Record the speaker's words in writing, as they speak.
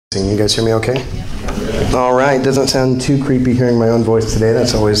You guys hear me okay? All right, doesn't sound too creepy hearing my own voice today.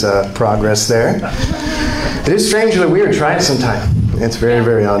 That's always progress there. It is strangely weird. Try it sometime. It's very,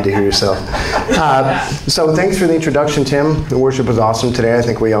 very odd to hear yourself. So thanks for the introduction, Tim. The worship was awesome today. I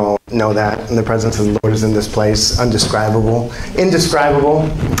think we all know that. And the presence of the Lord is in this place. Undescribable. Indescribable.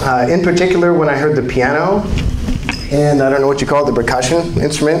 In particular, when I heard the piano, and I don't know what you call it, the percussion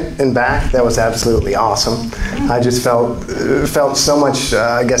instrument in back, that was absolutely awesome. I just felt so much,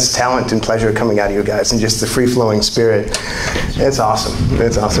 I guess, talent and pleasure coming out of you guys, and just the free-flowing spirit. It's awesome.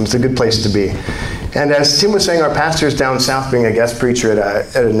 It's awesome. It's a good place to be. And as Tim was saying, our pastor is down south being a guest preacher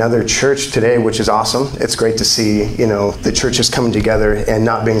at another church today, which is awesome. It's great to see, you know, the churches coming together and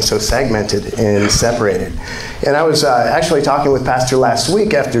not being so segmented and separated. And I was actually talking with Pastor last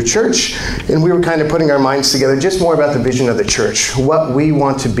week after church, and we were kind of putting our minds together just more about the vision of the church. What we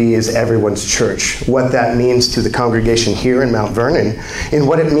want to be is everyone's church. What that means to the congregation here in Mount Vernon, and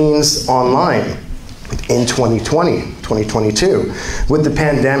what it means online in 2020, 2022, with the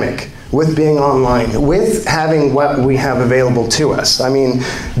pandemic, with being online, with having what we have available to us. I mean,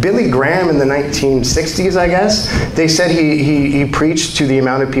 Billy Graham in the 1960s, I guess, they said he preached to the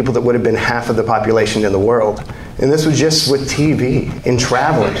amount of people that would have been half of the population in the world. And this was just with TV and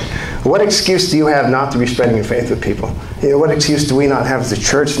traveling. What excuse do you have not to be spreading your faith with people? You know, what excuse do we not have as a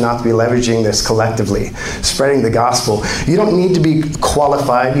church not to be leveraging this collectively, spreading the gospel? You don't need to be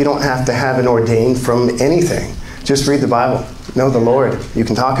qualified. You don't have to have an ordained from anything. Just read the Bible. Know the Lord. You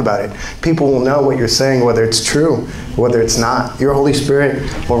can talk about it. People will know what you're saying, whether it's true, whether it's not. Your Holy Spirit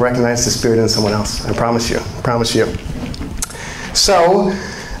will recognize the Spirit in someone else. I promise you. I promise you. So,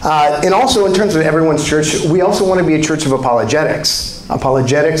 and also in terms of everyone's church, we also want to be a church of apologetics.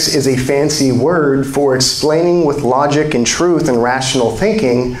 Apologetics is a fancy word for explaining with logic and truth and rational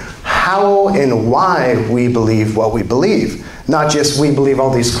thinking how and why we believe what we believe. Not just we believe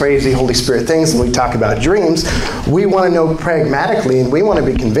all these crazy Holy Spirit things and we talk about dreams. We want to know pragmatically, and we want to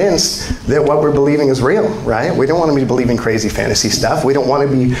be convinced that what we're believing is real, right? We don't want to be believing crazy fantasy stuff. We don't want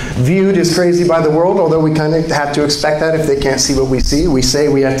to be viewed as crazy by the world, although we kind of have to expect that if they can't see what we see. We say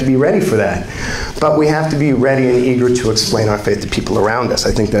we have to be ready for that. But we have to be ready and eager to explain our faith to people around us.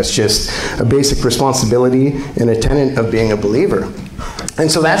 I think that's just a basic responsibility and a tenet of being a believer. And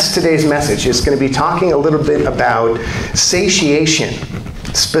so that's today's message. It's going to be talking a little bit about satiation,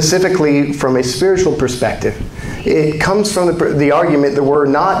 specifically from a spiritual perspective. It comes from the argument that we're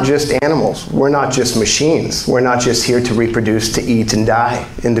not just animals. We're not just machines. We're not just here to reproduce, to eat and die,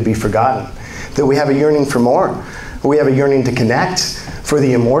 and to be forgotten. That we have a yearning for more. We have a yearning to connect for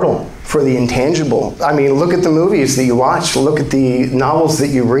the immortal, for the intangible. I mean, look at the movies that you watch. Look at the novels that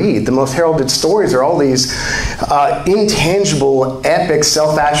you read. The most heralded stories are all these intangible, epic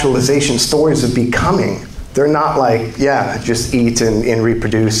self-actualization stories of becoming. They're not like, yeah, just eat and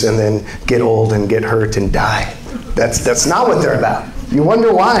reproduce and then get old and get hurt and die. That's not what they're about. You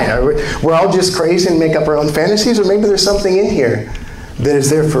wonder why. We're all just crazy and make up our own fantasies, or maybe there's something in here that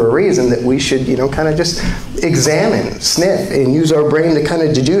is there for a reason that we should, you know, kind of just examine, sniff, and use our brain to kind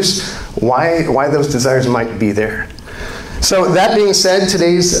of deduce why those desires might be there. So that being said,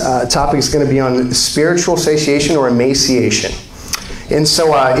 today's topic is going to be on spiritual satiation or emaciation. And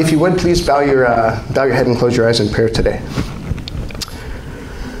so if you would, please bow your head and close your eyes in prayer today.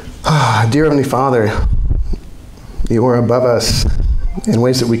 Dear Heavenly Father, you are above us in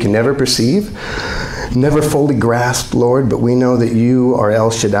ways that we can never perceive, never fully grasp, Lord, but we know that you are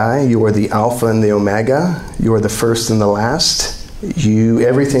El Shaddai. You are the Alpha and the Omega. You are the first and the last.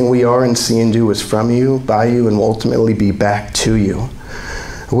 Everything we are and see and do is from you, by you, and will ultimately be back to you.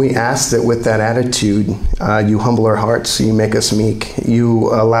 We ask that with that attitude, you humble our hearts, you make us meek.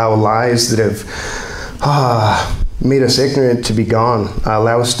 You allow lies that have made us ignorant to be gone.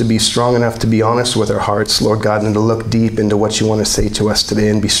 Allow us to be strong enough to be honest with our hearts, Lord God, and to look deep into what you want to say to us today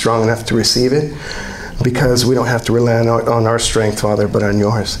and be strong enough to receive it, because we don't have to rely on our strength, Father, but on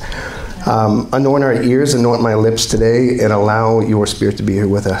yours. Anoint our ears, anoint my lips today, and allow your Spirit to be here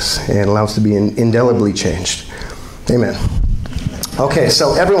with us, and allow us to be indelibly changed. Amen. Okay,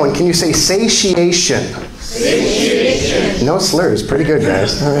 so everyone, can you say satiation? Satiation. No slurs. Pretty good,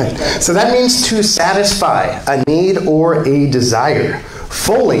 guys. All right. So that means to satisfy a need or a desire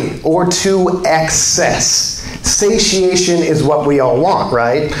fully or to excess. Satiation is what we all want,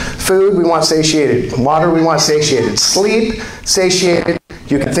 right? Food, we want satiated. Water, we want satiated. Sleep, satiated.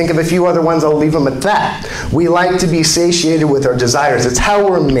 You can think of a few other ones, I'll leave them at that. We like to be satiated with our desires. It's how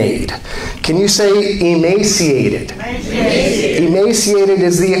we're made. Can you say emaciated? Emaciated. Emaciated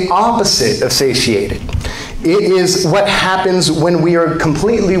is the opposite of satiated. It is what happens when we are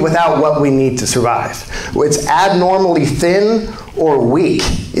completely without what we need to survive. It's abnormally thin or weak.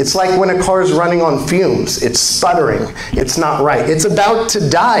 It's like when a car's running on fumes. It's sputtering. It's not right. It's about to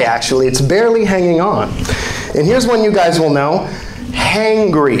die, actually. It's barely hanging on. And here's one you guys will know.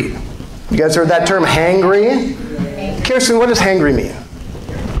 Hangry. You guys heard that term, hangry? Kirsten, what does hangry mean?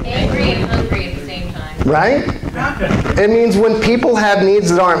 Angry and hungry at the same time. Right? It means when people have needs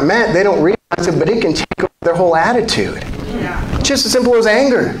that aren't met, they don't realize it, but it can take over their whole attitude. Just as simple as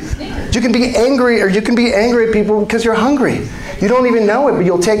anger. You can be angry, or you can be angry at people because you're hungry. You don't even know it, but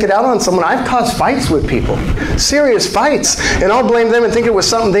you'll take it out on someone. I've caused fights with people, serious fights, and I'll blame them and think it was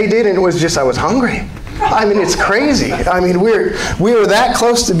something they did, and it was just I was hungry. I mean, it's crazy. I mean, we're that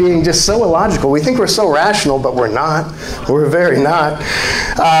close to being just so illogical. We think we're so rational, but we're not. We're very not.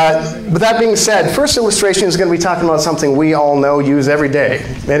 But that being said, first illustration is going to be talking about something we all know, use every day,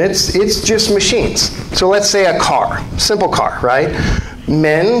 and it's just machines. So let's say a car, simple car, right?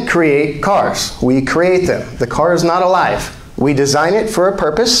 Men create cars. We create them. The car is not alive. We design it for a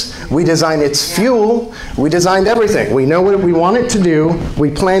purpose. We design its fuel. We designed everything. We know what we want it to do. We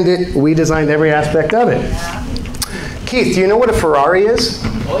planned it. We designed every aspect of it. Keith, do you know what a Ferrari is?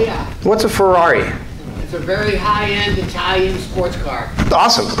 Oh, yeah. What's a Ferrari? It's a very high-end Italian sports car.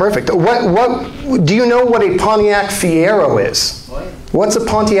 Awesome. Perfect. What do you know what a Pontiac Fiero is? Oh, yeah. What's a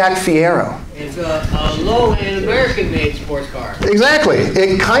Pontiac Fiero? It's a low-end American-made sports car. Exactly.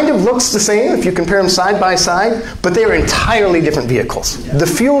 It kind of looks the same if you compare them side by side, but they are entirely different vehicles. The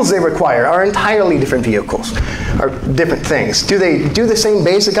fuels they require are entirely different vehicles, or different things. Do they do the same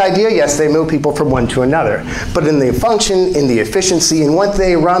basic idea? Yes, they move people from one to another. But in the function, in the efficiency, in what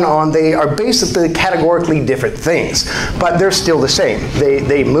they run on, they are basically categorically different things. But they're still the same.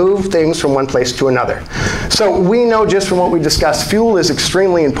 They move things from one place to another. So we know just from what we discussed, fuel is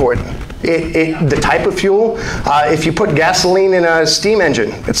extremely important. The type of fuel, if you put gasoline in a steam engine,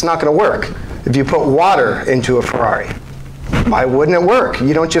 it's not going to work. If you put water into a Ferrari, why wouldn't it work?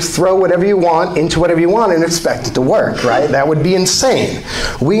 You don't just throw whatever you want into whatever you want and expect it to work, right? That would be insane.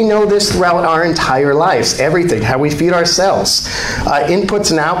 We know this throughout our entire lives, everything, how we feed ourselves.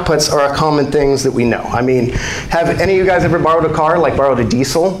 Inputs and outputs are common things that we know. I mean, have any of you guys ever borrowed a car, like borrowed a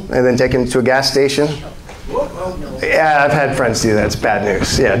diesel and then taken it to a gas station? Yeah, I've had friends do that. It's bad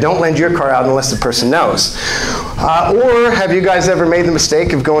news. Yeah, don't lend your car out unless the person knows. Or have you guys ever made the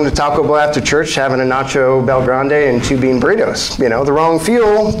mistake of going to Taco Bell after church, having a nacho Bel Grande and 2 bean burritos? You know, the wrong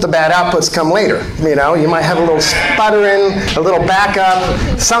fuel, the bad outputs come later. You know, you might have a little sputtering, a little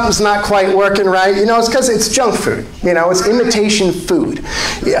backup, something's not quite working right. You know, it's because it's junk food. You know, it's imitation food.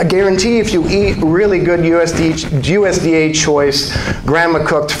 I guarantee if you eat really good USDA choice, grandma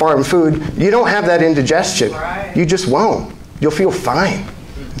cooked farm food, you don't have that indigestion. You just won't. You'll feel fine.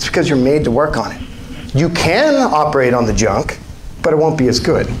 It's because you're made to work on it. You can operate on the junk, but it won't be as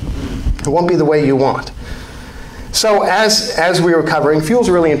good. It won't be the way you want. So as we were covering, fuel's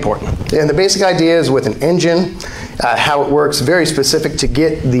really important. And the basic idea is with an engine, how it works, very specific to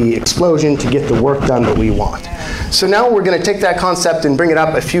get the explosion, to get the work done that we want. So now we're going to take that concept and bring it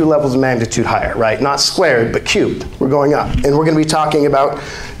up a few levels of magnitude higher, right? Not squared, but cubed. We're going up. And we're going to be talking about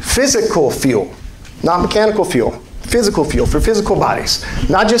physical fuel, not mechanical fuel. Physical fuel for physical bodies.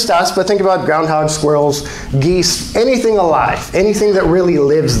 Not just us, but think about groundhogs, squirrels, geese, anything alive, anything that really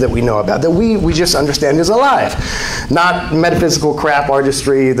lives that we know about, that we just understand is alive. Not metaphysical crap,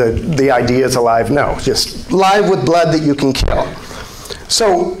 artistry, the idea is alive. No, just live with blood that you can kill.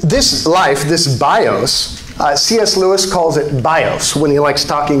 So this life, this bios, C.S. Lewis calls it bios when he likes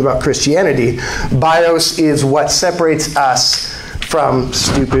talking about Christianity. Bios is what separates us from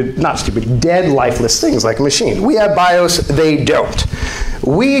dead, lifeless things like a machine. We have bios, they don't.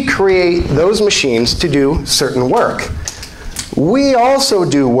 We create those machines to do certain work. We also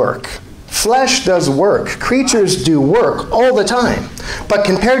do work. Flesh does work. Creatures do work all the time. But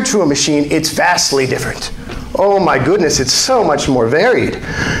compared to a machine, it's vastly different. Oh my goodness, it's so much more varied.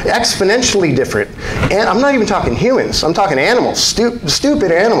 Exponentially different. And I'm not even talking humans. I'm talking animals,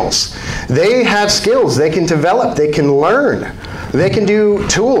 stupid animals. They have skills. They can develop. They can learn. They can do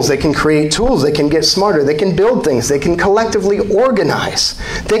tools, they can create tools, they can get smarter, they can build things, they can collectively organize,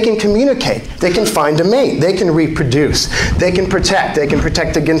 they can communicate, they can find a mate, they can reproduce, they can protect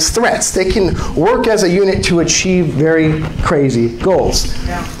against threats, they can work as a unit to achieve very crazy goals.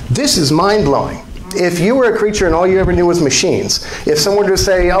 Yeah. This is mind-blowing. If you were a creature and all you ever knew was machines, if someone were to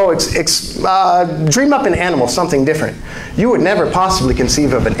say, oh, dream up an animal, something different, you would never possibly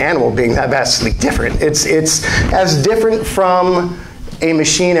conceive of an animal being that vastly different. It's as different from a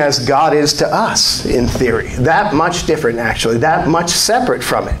machine as God is to us, in theory. That much different, actually, that much separate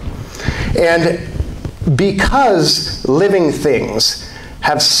from it. And because living things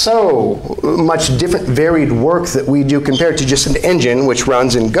have so much different varied work that we do compared to just an engine which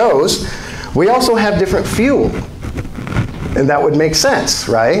runs and goes, we also have different fuel. And that would make sense,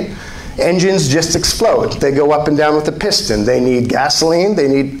 right? Engines just explode. They go up and down with a piston. They need gasoline, they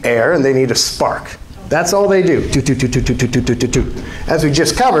need air, and they need a spark. That's all they do. Toot, toot, toot, toot, toot, toot, toot, toot, toot. As we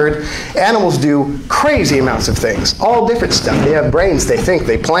just covered, animals do crazy amounts of things, all different stuff. They have brains, they think,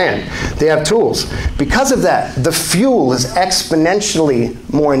 they plan, they have tools. Because of that, the fuel is exponentially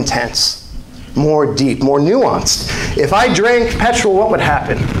more intense, more deep, more nuanced. If I drank petrol, what would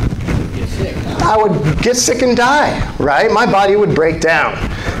happen? I would get sick and die, right? My body would break down.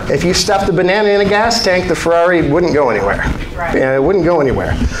 If you stuffed a banana in a gas tank, the Ferrari wouldn't go anywhere. Right. Yeah, it wouldn't go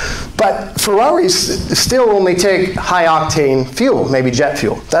anywhere. But Ferraris still only take high-octane fuel, maybe jet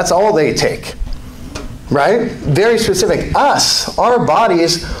fuel. That's all they take, right? Very specific. Us, our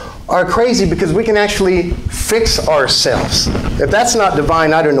bodies are crazy because we can actually fix ourselves. If that's not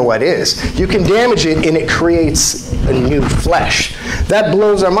divine, I don't know what is. You can damage it and it creates a new flesh. That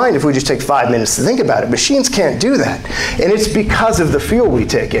blows our mind if we just take 5 minutes to think about it. Machines can't do that. And it's because of the fuel we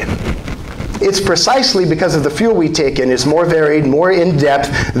take in. It's precisely because of the fuel we take in is more varied, more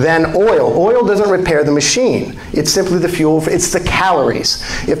in-depth than oil. Oil doesn't repair the machine. It's simply the fuel. It's the calories.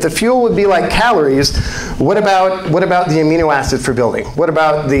 If the fuel would be like calories, what about the amino acid for building? What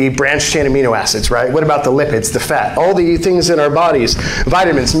about the branched chain amino acids, right? What about the lipids, the fat? All the things in our bodies,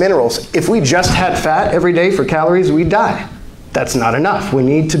 vitamins, minerals. If we just had fat every day for calories, we'd die. That's not enough. We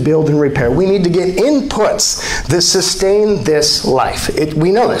need to build and repair. We need to get inputs that sustain this life.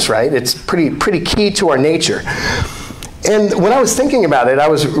 We know this, right? It's pretty key to our nature. And when I was thinking about it, I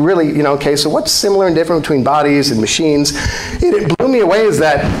was really, okay, so what's similar and different between bodies and machines? It blew me away is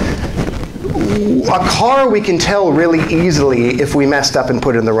that a car we can tell really easily if we messed up and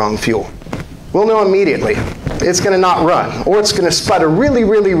put in the wrong fuel. We'll know immediately. It's going to not run, or it's going to sputter really,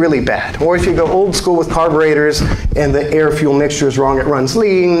 really, really bad. Or if you go old school with carburetors and the air-fuel mixture is wrong, it runs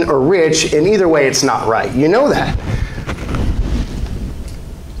lean or rich, and either way it's not right. You know that.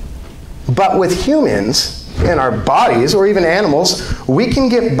 But with humans and our bodies, or even animals, we can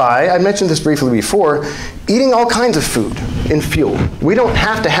get by, I mentioned this briefly before, eating all kinds of food and fuel. We don't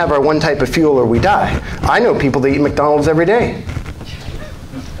have to have our one type of fuel or we die. I know people that eat McDonald's every day.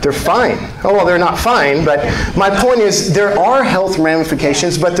 They're fine. Oh, well, they're not fine, but my point is there are health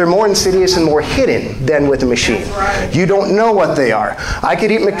ramifications, but they're more insidious and more hidden than with a machine. You don't know what they are. I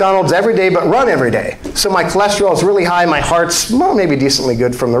could eat McDonald's every day, but run every day. So my cholesterol is really high, my heart's maybe decently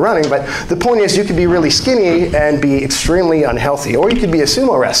good from the running, but the point is you could be really skinny and be extremely unhealthy. Or you could be a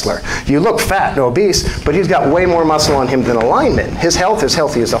sumo wrestler. You look fat and obese, but he's got way more muscle on him than a lineman. His health is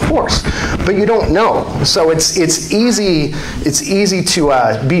healthy as a horse, but you don't know. So it's easy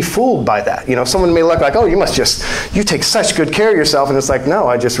to be fooled by that. Someone may look like, oh, you take such good care of yourself, and it's like, no,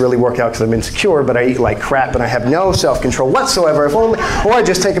 I just really work out because I'm insecure, but I eat like crap, and I have no self-control whatsoever. Or I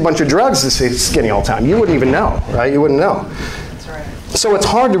just take a bunch of drugs to stay skinny all the time. You wouldn't even know, right? You wouldn't know. That's right. So it's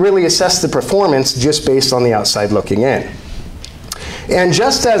hard to really assess the performance just based on the outside looking in. And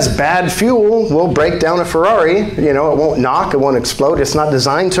just as bad fuel will break down a Ferrari, it won't knock, it won't explode, it's not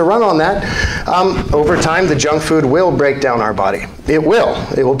designed to run on that, over time the junk food will break down our body. It will.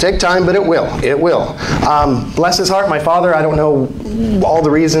 It will take time, but it will. It will. Bless his heart, my father, I don't know all the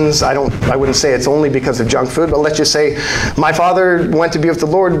reasons. I wouldn't say it's only because of junk food, but let's just say my father went to be with the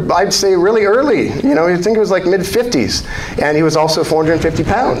Lord, I'd say really early. I think it was like mid-50s. And he was also 450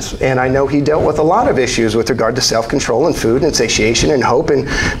 pounds. And I know he dealt with a lot of issues with regard to self-control and food and satiation and hope and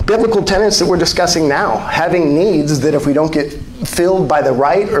biblical tenets that we're discussing now. Having needs that if we don't get filled by the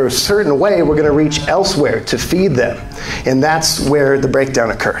right or a certain way, we're going to reach elsewhere to feed them. And that's where the breakdown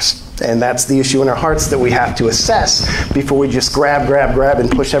occurs. And that's the issue in our hearts that we have to assess before we just grab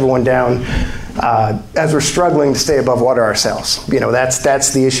and push everyone down as we're struggling to stay above water ourselves.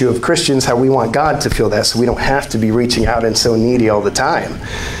 That's the issue of Christians, how we want God to feel that so we don't have to be reaching out and so needy all the time.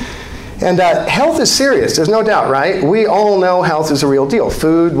 And health is serious, there's no doubt, right? We all know health is a real deal.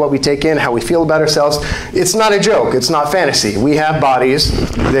 Food, what we take in, how we feel about ourselves. It's not a joke, it's not fantasy. We have bodies,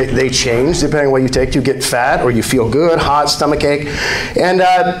 they change depending on what you take. You get fat or you feel good, hot, stomach ache. And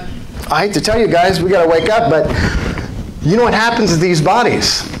I hate to tell you guys, we gotta wake up, but you know what happens to these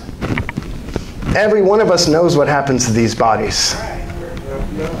bodies? Every one of us knows what happens to these bodies.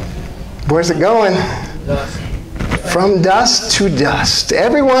 Where's it going? From dust to dust.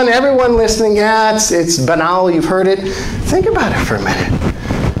 Everyone listening, yeah, it's banal, you've heard it. Think about it for a minute.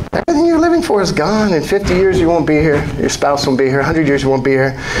 Everything you're living for is gone. In 50 years, you won't be here. Your spouse won't be here. 100 years, you won't be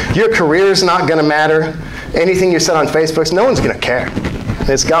here. Your career's not going to matter. Anything you said on Facebook, no one's going to care.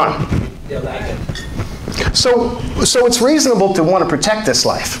 It's gone. So it's reasonable to want to protect this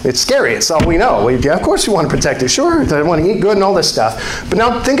life. It's scary. It's all we know. Of course we want to protect it. Sure, I want to eat good and all this stuff. But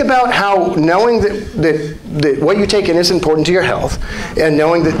now think about how knowing that what you take in is important to your health, and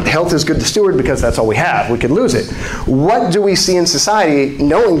knowing that health is good to steward because that's all we have. We could lose it. What do we see in society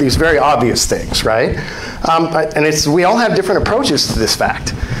knowing these very obvious things, right? And we all have different approaches to this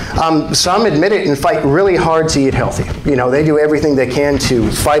fact. Some admit it and fight really hard to eat healthy. They do everything they can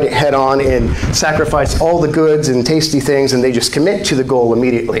to fight it head on and sacrifice all the goods and tasty things, and they just commit to the goal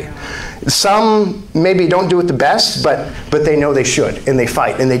immediately. Some maybe don't do it the best, but they know they should, and they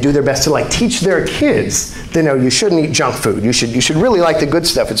fight, and they do their best to teach their kids. They know you shouldn't eat junk food. You should really like the good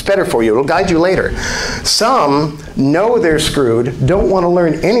stuff. It's better for you. It'll guide you later. Some know they're screwed, don't want to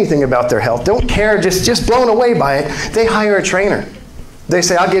learn anything about their health, don't care, just blown away by it. They hire a trainer. They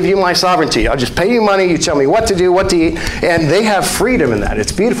say, I'll give you my sovereignty. I'll just pay you money. You tell me what to do, what to eat. And they have freedom in that.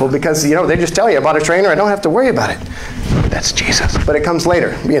 It's beautiful because, they just tell you about a trainer. I don't have to worry about it. That's Jesus. But it comes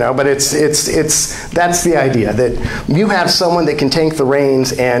later, But that's the idea, that you have someone that can take the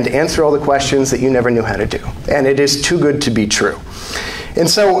reins and answer all the questions that you never knew how to do. And it is too good to be true. And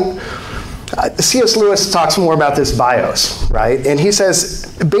so C.S. Lewis talks more about this bios, right? And he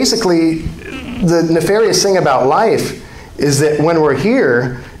says, basically, the nefarious thing about life is that when we're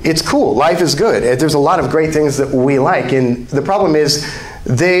here, it's cool. Life is good. There's a lot of great things that we like. And the problem is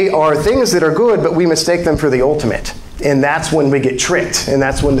they are things that are good, but we mistake them for the ultimate. And that's when we get tricked. And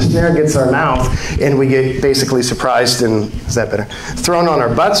that's when the snare gets our mouth and we get basically surprised and, is that better? Thrown on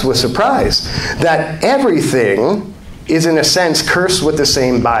our butts with surprise. That everything is in a sense cursed with the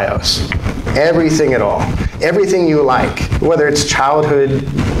same bios. Everything at all. Everything you like, whether it's childhood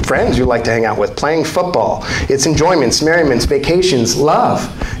friends you like to hang out with, playing football, it's enjoyments, merriments, vacations, love,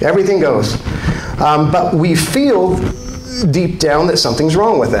 everything goes. But we feel deep down that something's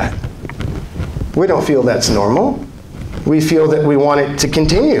wrong with that. We don't feel that's normal. We feel that we want it to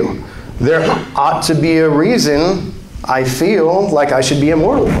continue. There ought to be a reason I feel like I should be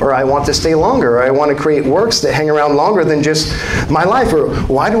immortal, or I want to stay longer, or I want to create works that hang around longer than just my life, or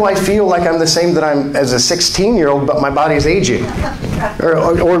why do I feel like I'm the same that I'm as a 16-year-old, but my body's aging?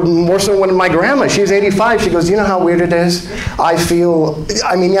 Or more so when my grandma, she's 85, she goes, you know how weird it is? I feel,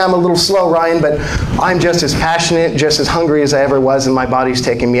 yeah, I'm a little slow, Ryan, but I'm just as passionate, just as hungry as I ever was, and my body's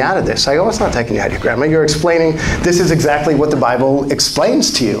taking me out of this. I go, it's not taking you out of your grandma. You're explaining, this is exactly what the Bible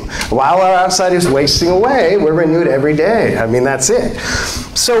explains to you. While our outside is wasting away, we're renewed every day. That's it.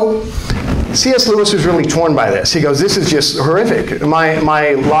 So C.S. Lewis was really torn by this. He goes, this is just horrific. My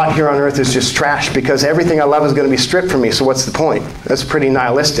lot here on earth is just trash because everything I love is going to be stripped from me, so what's the point? That's pretty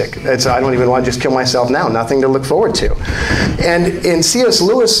nihilistic. I don't even want to just kill myself now. Nothing to look forward to. And in C.S.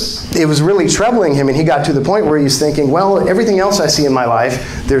 Lewis, it was really troubling him, and he got to the point where he's thinking, well, everything else I see in my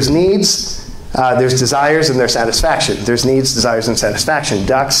life, there's needs, there's desires, and there's satisfaction. There's needs, desires, and satisfaction.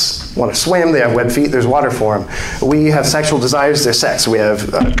 Ducks want to swim. They have webbed feet. There's water for them. We have sexual desires. There's sex. We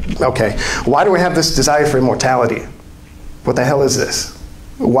have, okay. Why do we have this desire for immortality? What the hell is this?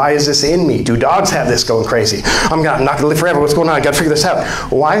 Why is this in me? Do dogs have this going crazy? I'm not going to live forever. What's going on? I've got to figure this out.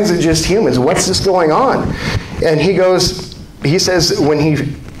 Why is it just humans? What's this going on? And he says when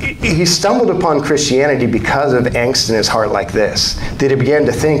he stumbled upon Christianity because of angst in his heart like this, that he began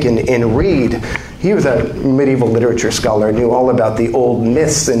to think and read. He was a medieval literature scholar, knew all about the old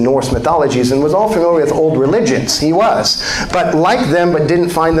myths and Norse mythologies, and was all familiar with old religions. He was. But liked them, but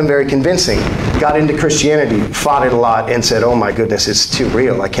didn't find them very convincing. Got into Christianity, fought it a lot, and said, oh my goodness, it's too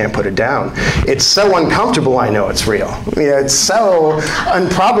real. I can't put it down. It's so uncomfortable, I know it's real. It's so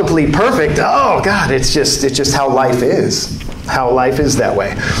improbably perfect. Oh God, it's just how life is. How life is that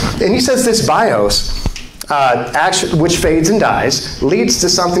way. And he says this bios, which fades and dies, leads to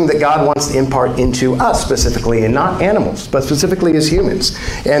something that God wants to impart into us specifically, and not animals, but specifically as humans.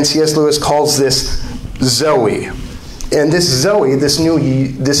 And C.S. Lewis calls this Zoe. And this Zoe, this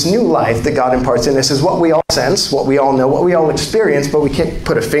new life that God imparts in us is what we all sense, what we all know, what we all experience, but we can't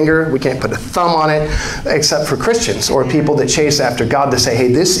put a finger, we can't put a thumb on it, except for Christians or people that chase after God to say,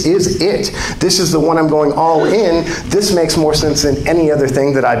 hey, this is it. This is the one I'm going all in. This makes more sense than any other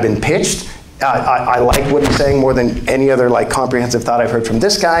thing that I've been pitched. I like what he's saying more than any other comprehensive thought I've heard from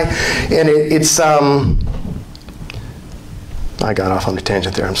this guy. And it's I got off on a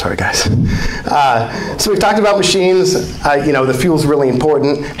tangent there. I'm sorry, guys. So we've talked about machines. The fuel's really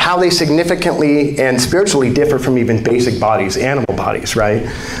important. How they significantly and spiritually differ from even basic bodies, animal bodies, right?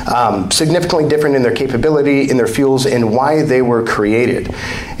 Significantly different in their capability, in their fuels, and why they were created.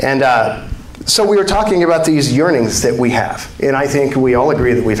 And So we were talking about these yearnings that we have, and I think we all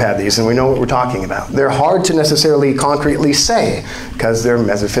agree that we've had these, and we know what we're talking about. They're hard to necessarily concretely say, because they're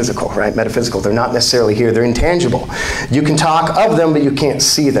metaphysical, right? Metaphysical. They're not necessarily here. They're intangible. You can talk of them, but you can't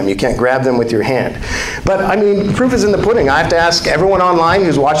see them. You can't grab them with your hand. But, I mean, proof is in the pudding. I have to ask everyone online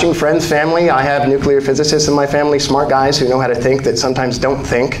who's watching, friends, family. I have nuclear physicists in my family, smart guys who know how to think that sometimes don't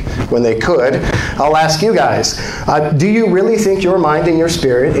think when they could. I'll ask you guys, do you really think your mind and your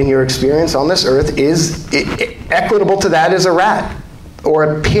spirit and your experience on this earth is equitable to that as a rat or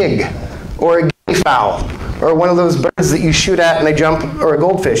a pig or a guinea fowl or one of those birds that you shoot at and they jump, or a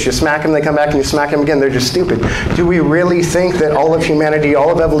goldfish, you smack them, they come back and you smack them again, they're just stupid? Do we really think that all of humanity,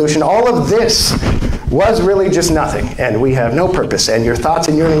 all of evolution, all of this was really just nothing, and we have no purpose, and your thoughts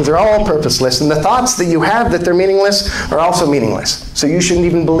and yearnings are all purposeless, and the thoughts that you have that they're meaningless are also meaningless. So you shouldn't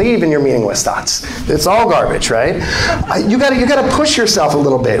even believe in your meaningless thoughts. It's all garbage, right? You gotta push yourself a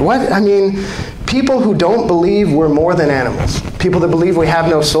little bit. What? I mean, people who don't believe we're more than animals, people that believe we have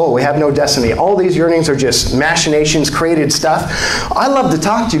no soul, we have no destiny, all these yearnings are just machinations, created stuff. I love to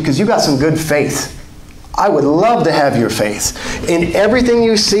talk to you because you got some good faith. I would love to have your faith. In everything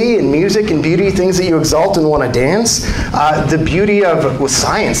you see, in music and beauty, things that you exalt and want to dance, the beauty of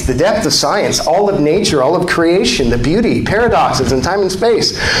science, the depth of science, all of nature, all of creation, the beauty, paradoxes in time and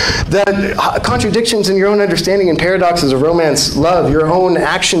space, the contradictions in your own understanding and paradoxes of romance, love, your own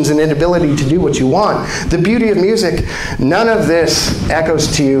actions and inability to do what you want, the beauty of music, none of this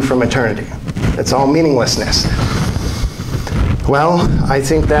echoes to you from eternity. It's all meaninglessness. Well, I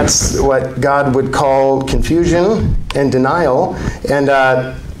think that's what God would call confusion and denial. And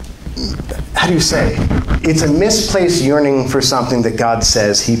how do you say? It's a misplaced yearning for something that God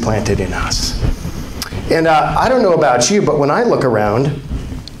says He planted in us. And I don't know about you, but when I look around,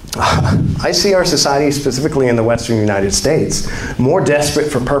 I see our society, specifically in the Western United States, more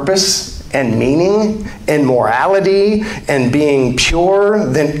desperate for purpose and meaning and morality and being pure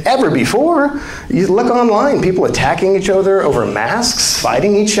than ever before. You look online, people attacking each other over masks,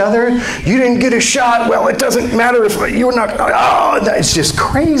 fighting each other. You didn't get a shot, well, it doesn't matter if you're not, oh, it's just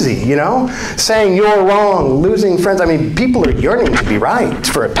crazy, you know? Saying you're wrong, losing friends. I mean, people are yearning to be right,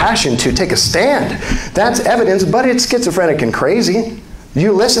 for a passion to take a stand. That's evidence, but it's schizophrenic and crazy.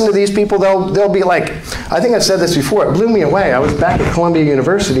 You listen to these people, they'll be like, I think I've said this before, it blew me away. I was back at Columbia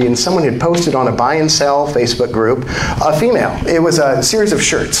University and someone had posted on a buy and sell Facebook group a female. It was a series of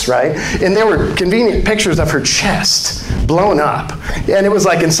shirts, right? And there were convenient pictures of her chest blown up. And it was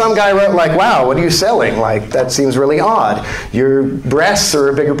like, and some guy wrote like, wow, what are you selling? Like, that seems really odd. Your breasts are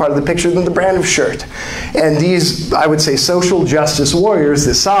a bigger part of the picture than the brand of shirt. And these, I would say, social justice warriors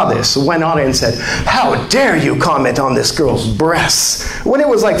that saw this went on and said, how dare you comment on this girl's breasts? When it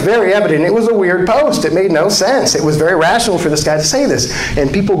was like very evident, it was a weird post. It made no sense. It was very rational for this guy to say this.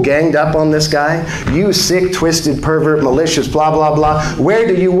 And people ganged up on this guy. You sick, twisted, pervert, malicious, blah, blah, blah. Where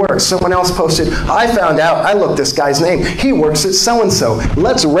do you work? Someone else posted, I found out, I looked this guy's name. He works at so-and-so.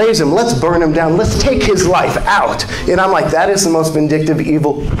 Let's raise him. Let's burn him down. Let's take his life out. And I'm like, that is the most vindictive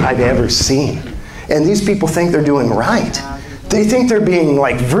evil I've ever seen. And these people think they're doing right. They think they're being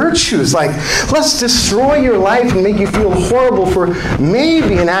like virtues, like let's destroy your life and make you feel horrible for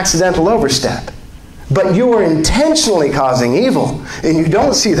maybe an accidental overstep. But you are intentionally causing evil, and you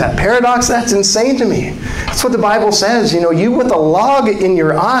don't see that paradox? That's insane to me. That's what the Bible says. You know, you with a log in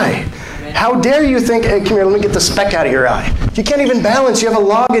your eye. How dare you think, hey, come here, let me get the speck out of your eye. You can't even balance, you have a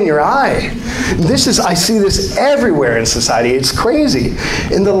log in your eye. I see this everywhere in society. It's crazy.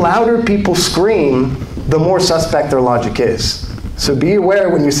 And the louder people scream, the more suspect their logic is. So be aware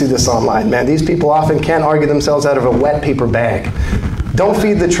when you see this online, man. These people often can't argue themselves out of a wet paper bag. Don't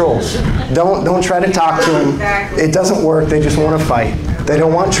feed the trolls. Don't try to talk to them. It doesn't work. They just want to fight. They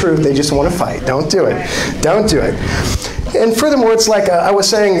don't want truth. They just want to fight. Don't do it. Don't do it. And furthermore, it's like I was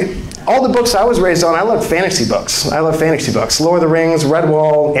saying, all the books I was raised on, I love fantasy books. I love fantasy books. Lord of the Rings,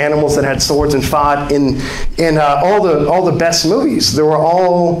 Redwall, animals that had swords and fought. In all the best movies, they were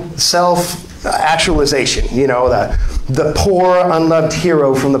all self-actualization. You know, the poor, unloved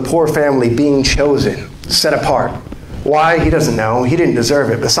hero from the poor family being chosen, set apart. Why? He doesn't know. He didn't deserve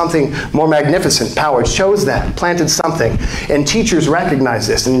it. But something more magnificent, power, chose that, planted something. And teachers recognize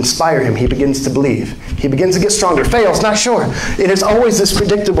this and inspire him. He begins to believe. He begins to get stronger. Fails, not sure. It is always this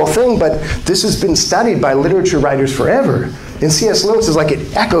predictable thing, but this has been studied by literature writers forever. And C.S. Lewis is like,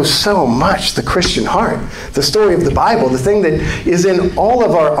 it echoes so much the Christian heart. The story of the Bible, the thing that is in all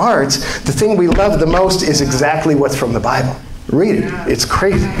of our arts, the thing we love the most is exactly what's from the Bible. Read it. It's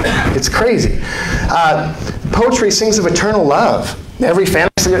crazy. It's crazy. Poetry sings of eternal love. Every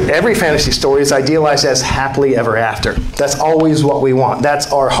fantasy Every fantasy story is idealized as happily ever after. That's always what we want.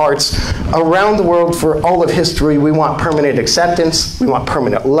 That's our hearts around the world for all of history. We want permanent acceptance. We want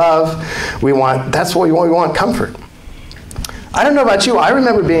permanent love. That's what we want. We want comfort. I don't know about you. I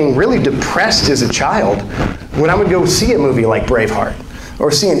remember being really depressed as a child when I would go see a movie like Braveheart,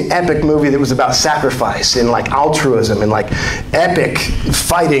 or see an epic movie that was about sacrifice and like altruism and like epic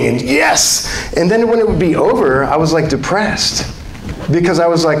fighting and yes. And then when it would be over, I was like depressed. Because I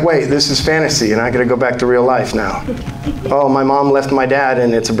was like, wait, this is fantasy, and I got to go back to real life now. Oh, my mom left my dad,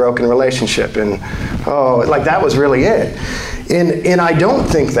 and it's a broken relationship, and oh, like that was really it. And I don't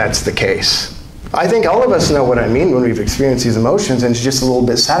think that's the case. I think all of us know what I mean when we've experienced these emotions, and it's just a little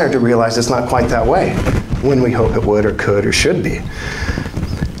bit sadder to realize it's not quite that way when we hope it would or could or should be.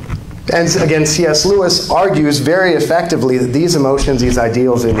 And again, C.S. Lewis argues very effectively that these emotions, these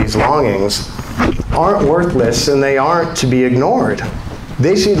ideals, and these longings aren't worthless, and they aren't to be ignored.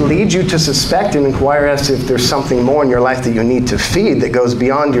 They should lead you to suspect and inquire as to if there's something more in your life that you need to feed that goes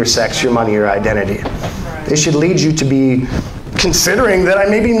beyond your sex, your money, your identity. They should lead you to be considering that I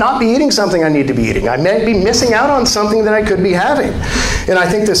maybe not be eating something I need to be eating. I may be missing out on something that I could be having. And I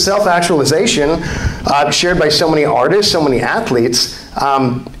think this self-actualization shared by so many artists, so many athletes,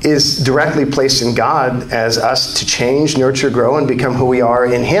 is directly placed in God as us to change, nurture, grow, and become who we are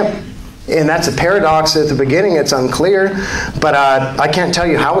in Him. And that's a paradox. At the beginning, it's unclear, but I can't tell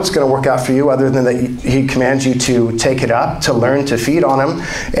you how it's going to work out for you other than that He commands you to take it up, to learn, to feed on Him,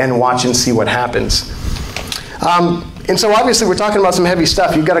 and watch and see what happens. And so obviously we're talking about some heavy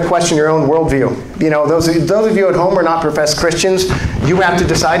stuff. You've got to question your own worldview. You know, those of you at home who are not professed Christians, you have to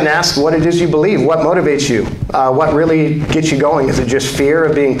decide and ask what it is you believe. What motivates you? What really gets you going? Is it just fear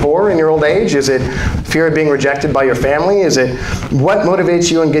of being poor in your old age? Is it fear of being rejected by your family? Is it what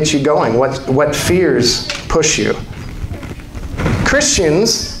motivates you and gets you going? What fears push you?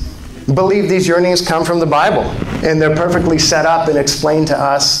 Christians believe these yearnings come from the Bible, and they're perfectly set up and explained to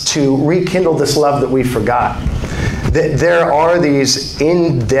us to rekindle this love that we forgot. That there are these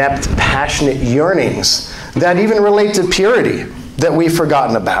in-depth, passionate yearnings that even relate to purity that we've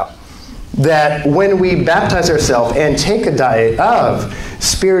forgotten about. That when we baptize ourselves and take a diet of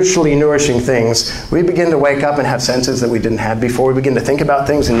spiritually nourishing things, we begin to wake up and have senses that we didn't have before. We begin to think about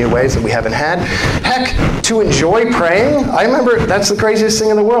things in new ways that we haven't had. Heck, to enjoy praying, I remember that's the craziest thing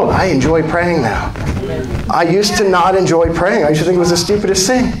in the world. I enjoy praying now. I used to not enjoy praying. I used to think it was the stupidest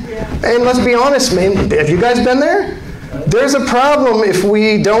thing. And let's be honest, man, have you guys been there? There's a problem if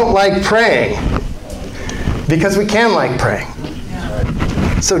we don't like praying, because we can like praying.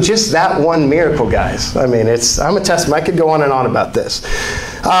 So just that one miracle, guys. I mean, I'm a testament. I could go on and on about this.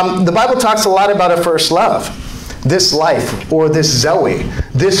 The Bible talks a lot about a first love. This life, or this Zoe,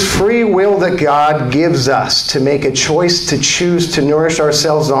 this free will that God gives us to make a choice to choose to nourish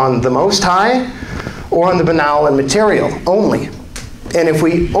ourselves on the Most High or on the banal and material only. And if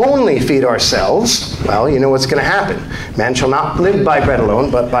we only feed ourselves, well, you know what's going to happen. Man shall not live by bread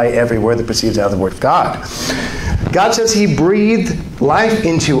alone, but by every word that proceeds out of the Word of God. God says He breathed life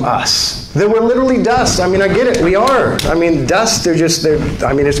into us. That we're literally dust. I mean, I get it. We are. I mean, dust,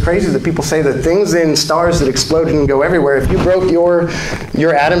 I mean, it's crazy that people say that things in stars that explode and go everywhere, if you broke your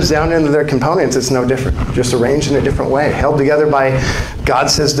atoms down into their components, it's no different. Just arranged in a different way. Held together by, God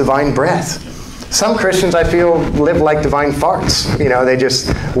says, divine breath. Some Christians, I feel, live like divine farts. You know, they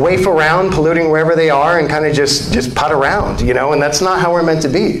just waif around, polluting wherever they are, and kind of just putt around, you know, and that's not how we're meant to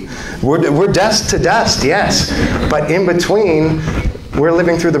be. We're dust to dust, yes, but in between, we're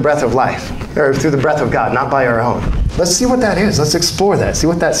living through the breath of life, or through the breath of God, not by our own. Let's see what that is. Let's explore that, see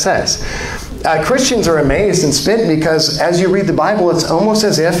what that says. Christians are amazed and spit because as you read the Bible, it's almost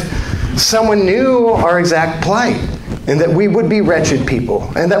as if someone knew our exact plight. And that we would be wretched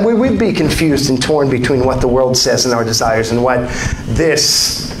people. And that we would be confused and torn between what the world says and our desires and what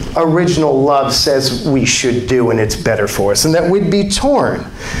this original love says we should do and it's better for us. And that we'd be torn.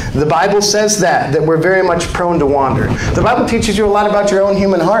 The Bible says that we're very much prone to wander. The Bible teaches you a lot about your own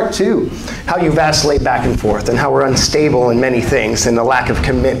human heart too. How you vacillate back and forth and how we're unstable in many things and the lack of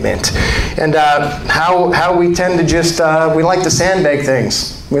commitment. And how we tend to just, we like to sandbag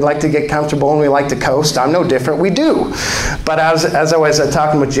things. We like to get comfortable and we like to coast. I'm no different. We do. But as I was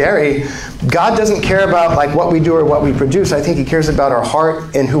talking with Jerry, God doesn't care about like what we do or what we produce. I think He cares about our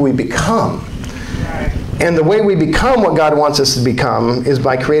heart and who we become. And the way we become what God wants us to become is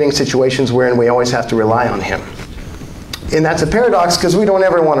by creating situations wherein we always have to rely on Him. And that's a paradox because we don't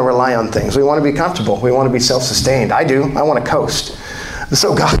ever want to rely on things. We want to be comfortable. We want to be self-sustained. I do. I want to coast.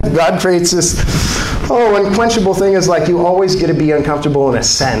 So God creates this Oh, unquenchable thing is like you always get to be uncomfortable in a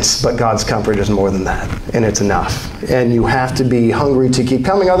sense, but God's comfort is more than that, and it's enough. And you have to be hungry to keep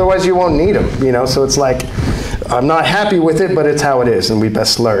coming, otherwise you won't need Him. You know, so it's like, I'm not happy with it, but it's how it is, and we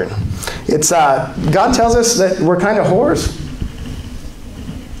best learn. It's God tells us that we're kind of whores.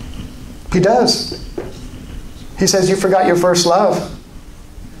 He does. He says, you forgot your first love.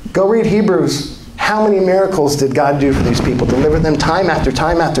 Go read Hebrews. How many miracles did God do for these people? Deliver them time after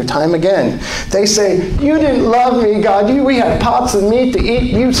time after time again. They say, you didn't love me, God. We had pots of meat to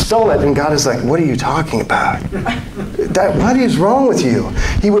eat. You stole it. And God is like, what are you talking about? What is wrong with you?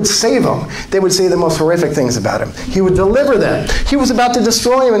 He would save them. They would say the most horrific things about Him. He would deliver them. He was about to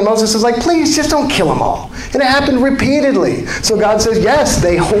destroy them. And Moses is like, please, just don't kill them all. And it happened repeatedly. So God says, yes,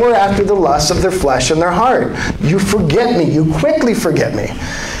 they whore after the lusts of their flesh and their heart. You forget me. You quickly forget me.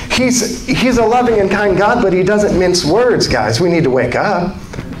 He's a loving and kind God, but He doesn't mince words, guys. We need to wake up.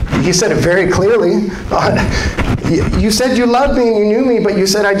 He said it very clearly. You said you loved me and you knew me, but you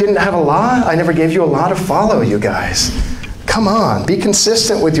said I didn't have a law. I never gave you a law to follow, you guys. Come on, be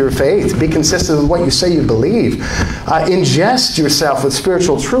consistent with your faith. Be consistent with what you say you believe. Ingest yourself with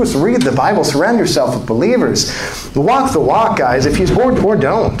spiritual truths. Read the Bible. Surround yourself with believers. Walk the walk, guys. If you or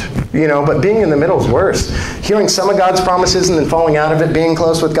don't, you know. But being in the middle is worse. Hearing some of God's promises and then falling out of it. Being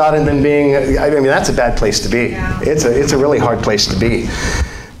close with God and then being. I mean, that's a bad place to be. Yeah. It's a really hard place to be.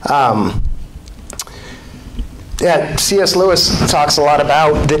 Yeah, C.S. Lewis talks a lot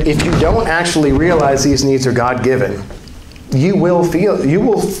about that. If you don't actually realize these needs are God-given, you will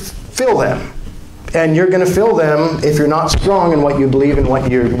fill them. And you're going to fill them if you're not strong in what you believe and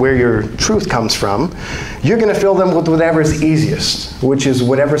where your truth comes from. You're going to fill them with whatever is easiest, which is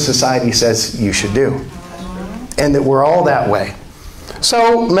whatever society says you should do. And that we're all that way.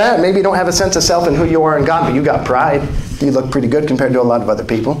 So, Matt, maybe you don't have a sense of self in who you are in God, but you got pride. You look pretty good compared to a lot of other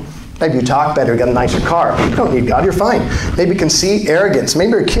people. Maybe you talk better, got a nicer car. You don't need God, you're fine. Maybe conceit, arrogance.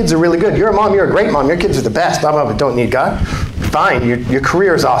 Maybe your kids are really good. You're a mom, you're a great mom. Your kids are the best, blah, blah, blah. Don't need God. Fine. Your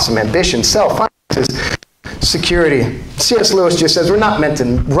career is awesome. Ambition, self, finances, security. C.S. Lewis just says we're not meant to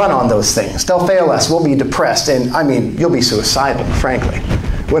run on those things. They'll fail us. We'll be depressed. And, I mean, you'll be suicidal, frankly.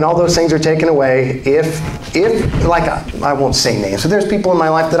 When all those things are taken away, like, I won't say names, but there's people in my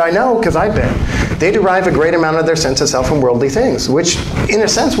life that I know, because I've been, they derive a great amount of their sense of self from worldly things, which, in a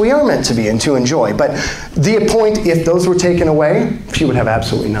sense, we are meant to be and to enjoy. But the point, if those were taken away, she would have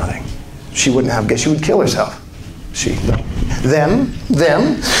absolutely nothing. She would kill herself. Them.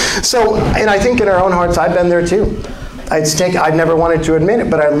 So, and I think in our own hearts, I've been there too. I've never wanted to admit it,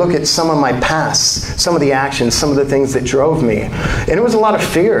 but I look at some of my past, some of the actions, some of the things that drove me. And it was a lot of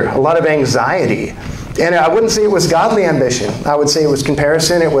fear, a lot of anxiety. And I wouldn't say it was godly ambition. I would say it was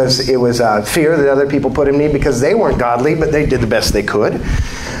comparison. It was fear that other people put in me because they weren't godly, but they did the best they could.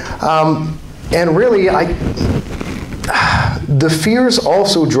 And really, the fears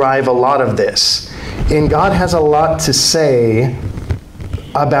also drive a lot of this. And God has a lot to say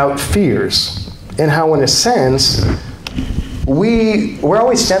about fears and how, in a sense, we're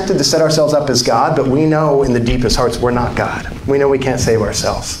always tempted to set ourselves up as God, but we know in the deepest hearts we're not God. We know we can't save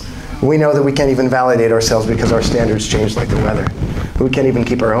ourselves. We know that we can't even validate ourselves because our standards change like the weather. We can't even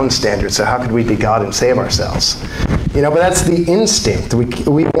keep our own standards, so how could we be God and save ourselves? You know, but that's the instinct.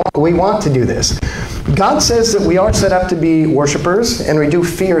 We want to do this. God says that we are set up to be worshipers, and we do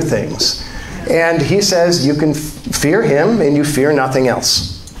fear things. And He says you can fear Him and you fear nothing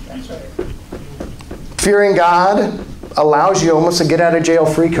else. That's right. Fearing God allows you almost a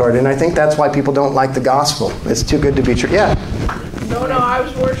get-out-of-jail-free card, and I think that's why people don't like the gospel. It's too good to be true. Yeah? No, I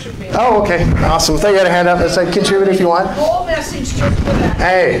was worshiping. Oh, okay. Awesome. Thought you had a hand up. Let's contribute if you want. The whole message just for that.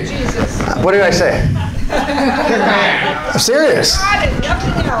 Hey. Jesus. What did I say? I'm serious. God and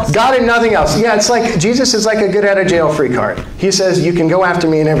nothing else. God and nothing else. Yeah, it's like, Jesus is like a get-out-of-jail-free card. He says, you can go after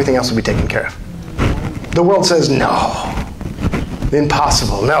me and everything else will be taken care of. The world says, no.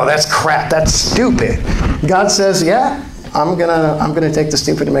 Impossible. No, that's crap. That's stupid. God says, yeah, I'm gonna take the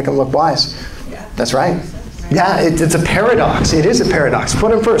stupid and make them look wise. Yeah. That's right. Yeah, it's a paradox. It is a paradox.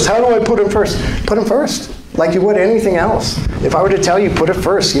 Put Him first. How do I put Him first? Put Him first. Like you would anything else. If I were to tell you, put it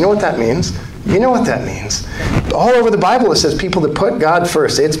first, you know what that means? You know what that means. All over the Bible it says people that put God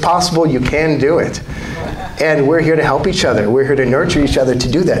first. It's possible, you can do it. And we're here to help each other. We're here to nurture each other to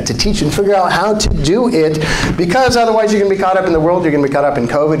do that, to teach and figure out how to do it, because otherwise you're going to be caught up in the world, you're going to be caught up in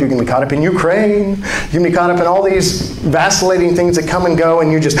COVID, you're going to be caught up in Ukraine, you're going to be caught up in all these vacillating things that come and go, and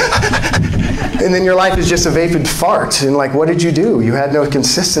you're just... And then your life is just a vapid fart. And like, what did you do? You had no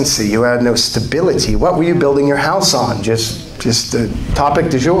consistency. You had no stability. What were you building your house on? Just the topic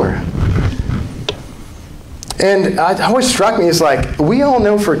du jour. And it always struck me, is like, we all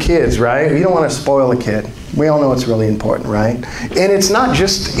know for kids, right? You don't want to spoil a kid. We all know it's really important, right? And it's not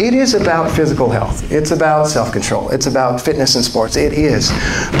just, it is about physical health. It's about self-control. It's about fitness and sports. It is.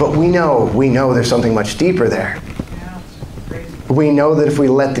 But we know there's something much deeper there. We know that if we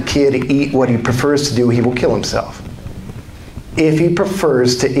let the kid eat what he prefers to do, he will kill himself. If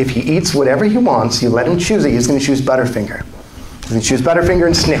he eats whatever he wants, you let him choose it, he's going to choose Butterfinger. He's going to choose Butterfinger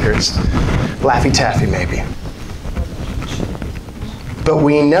and Snickers. Laffy Taffy, maybe. But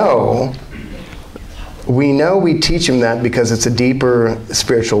we know we teach him that because it's a deeper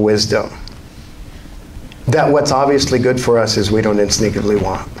spiritual wisdom. That what's obviously good for us is we don't instinctively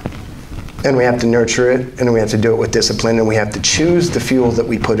want. And we have to nurture it, and we have to do it with discipline, and we have to choose the fuel that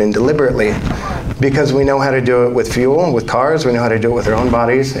we put in deliberately. Because we know how to do it with fuel, with cars, we know how to do it with our own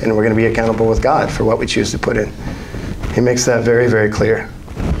bodies, and we're going to be accountable with God for what we choose to put in. He makes that very, very clear.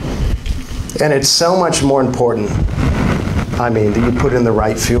 And it's so much more important, that you put in the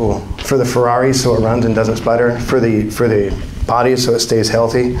right fuel. For the Ferrari so it runs and doesn't sputter, for the body so it stays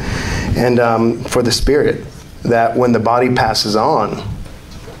healthy, and for the spirit, that when the body passes on,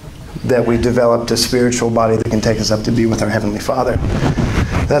 that we developed a spiritual body that can take us up to be with our Heavenly Father.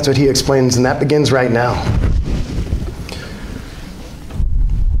 That's what he explains, and that begins right now.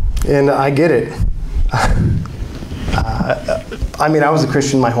 And I get it. I was a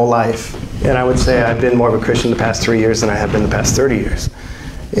Christian my whole life, and I would say I've been more of a Christian the past 3 years than I have been the past 30 years.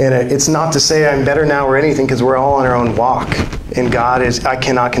 And it's not to say I'm better now or anything, because we're all on our own walk. And I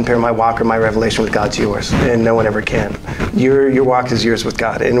cannot compare my walk or my revelation with God to yours, and no one ever can. Your walk is yours with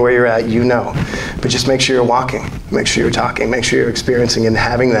God, and where you're at, you know. But just make sure you're walking, make sure you're talking, make sure you're experiencing and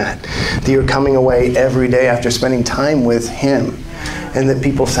having that you're coming away every day after spending time with Him, and that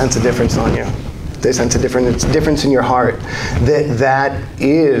people sense a difference on you. They sense a difference in your heart. That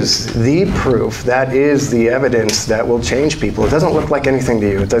is the proof, that is the evidence that will change people. It doesn't look like anything to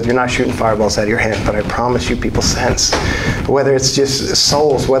you. You're not shooting fireballs out of your hand, but I promise you people sense. Whether it's just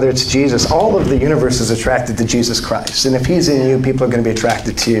souls, whether it's Jesus, all of the universe is attracted to Jesus Christ. And if He's in you, people are going to be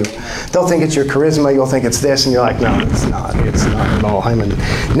attracted to you. They'll think it's your charisma, you'll think it's this, and you're like, no, it's not at all. I'm a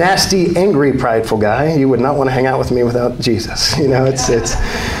nasty, angry, prideful guy. You would not want to hang out with me without Jesus.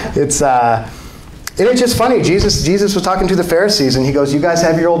 And it's just funny. Jesus was talking to the Pharisees, and He goes, you guys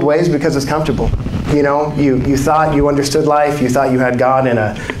have your old ways because it's comfortable. You thought you understood life. You thought you had God in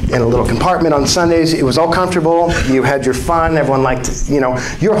a little compartment on Sundays. It was all comfortable. You had your fun. Everyone liked,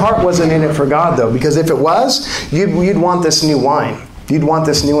 Your heart wasn't in it for God, though, because if it was, you'd want this new wine. You'd want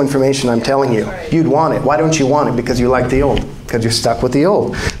this new information I'm telling you. You'd want it. Why don't you want it? Because you like the old. Because you're stuck with the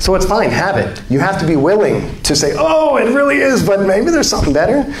old. So it's fine, have it. You have to be willing to say, oh, it really is, but maybe there's something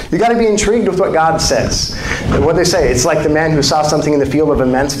better. You got to be intrigued with what God says. And what they say, it's like the man who saw something in the field of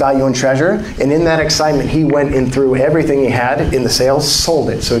immense value and treasure, and in that excitement, he went and threw everything he had in the sales, sold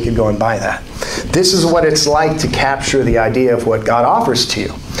it so he could go and buy that. This is what it's like to capture the idea of what God offers to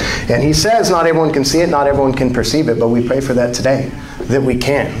you. And He says not everyone can see it, not everyone can perceive it, but we pray for that today. That we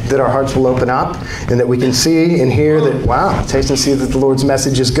can, that our hearts will open up, and that we can see and hear that, wow, taste and see that the Lord's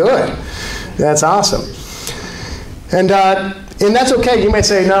message is good. That's awesome. And that's okay. You might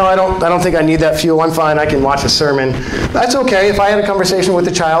say, no, I don't think I need that fuel. I'm fine. I can watch a sermon. That's okay. If I had a conversation with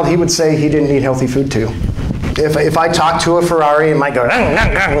a child, he would say he didn't need healthy food too. If I talked to a Ferrari, it might go,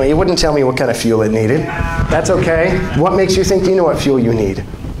 he wouldn't tell me what kind of fuel it needed. That's okay. What makes you think you know what fuel you need?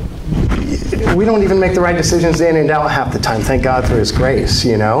 We don't even make the right decisions in and out half the time. Thank God for His grace,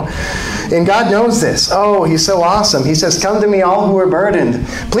 And God knows this. Oh, He's so awesome. He says, come to me all who are burdened.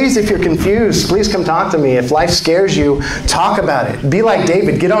 Please, if you're confused, please come talk to me. If life scares you, talk about it. Be like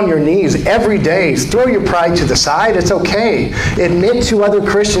David. Get on your knees every day. Throw your pride to the side. It's okay. Admit to other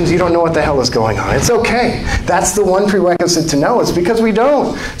Christians you don't know what the hell is going on. It's okay. That's the one prerequisite to know. It's because we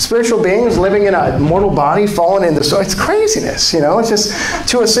don't. Spiritual beings living in a mortal body, fallen into soil. It's craziness, It's just,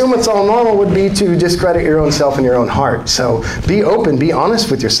 to assume it's all normal would be to discredit your own self and your own heart. So be open. Be honest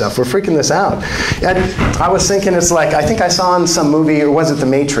with yourself. We're freaking this out. And I was thinking, it's like, I think I saw in some movie, or was it The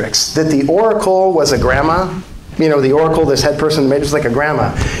Matrix, that the Oracle was a grandma. The Oracle, this head person in the Matrix, like a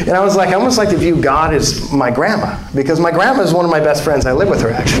grandma. And I was like, I almost like to view God as my grandma, because my grandma is one of my best friends. I live with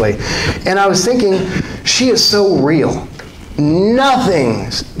her, actually. And I was thinking, she is so real. Nothing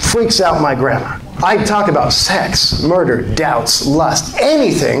freaks out my grandma. I talk about sex, murder, doubts, lust,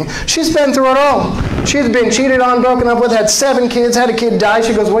 anything. She's been through it all. She's been cheated on, broken up with, had 7 kids, had a kid die.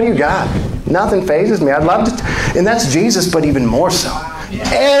 She goes, what do you got? Nothing phases me. I'd love to. And that's Jesus, but even more so.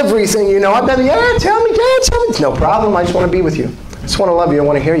 Everything I've been, tell me. No problem. I just want to be with you. just want to love you. I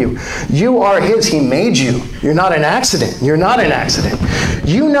want to hear you. You are his. He made you. You're not an accident. You're not an accident.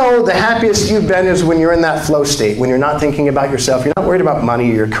 You know the happiest you've been is when you're in that flow state, when you're not thinking about yourself. You're not worried about money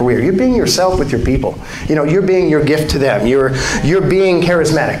or your career. You're being yourself with your people. You know, you're being your gift to them. You're being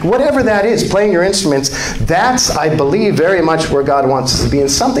charismatic. Whatever that is, playing your instruments, that's, I believe, very much where God wants us to be, and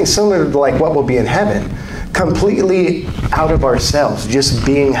something similar to like what will be in heaven. Completely out of ourselves, just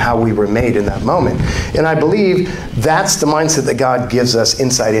being how we were made in that moment. And I believe that's the mindset that God gives us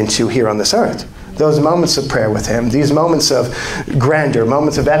insight into here on this earth. Those moments of prayer with him, these moments of grandeur,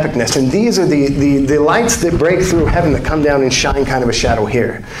 moments of epicness. And these are the lights that break through heaven that come down and shine kind of a shadow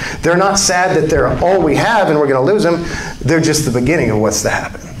here. They're not sad that they're all we have and we're going to lose them. They're just the beginning of what's to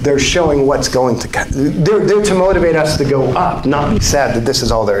happen. They're showing what's going to come. They're to motivate us to go up, not be sad that this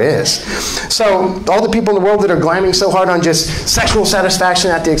is all there is. So all the people in the world that are glamming so hard on just sexual satisfaction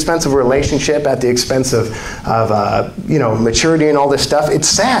at the expense of a relationship, at the expense of maturity and all this stuff, it's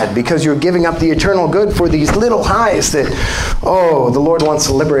sad because you're giving up the eternal good for these little highs that, the Lord wants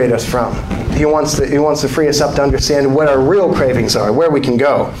to liberate us from. He wants to free us up to understand what our real cravings are, where we can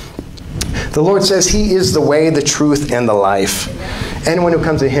go. The Lord says he is the way, the truth, and the life. Anyone who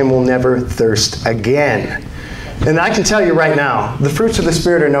comes to him will never thirst again. And I can tell you right now, the fruits of the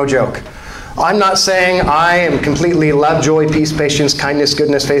Spirit are no joke. I'm not saying I am completely love, joy, peace, patience, kindness,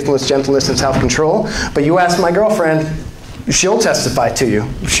 goodness, faithfulness, gentleness, and self-control. But you ask my girlfriend, she'll testify to you.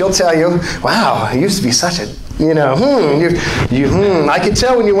 She'll tell you, wow, I used to be such a, I could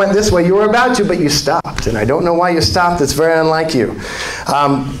tell when you went this way, you were about to, but you stopped. And I don't know why you stopped. It's very unlike you.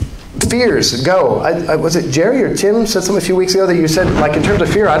 Fears, go. Was it Jerry or Tim said something a few weeks ago that you said, like in terms of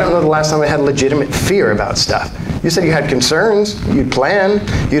fear, I don't know the last time I had legitimate fear about stuff. You said you had concerns, you'd plan,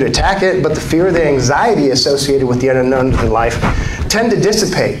 you'd attack it, but the fear, the anxiety associated with the unknown in life tend to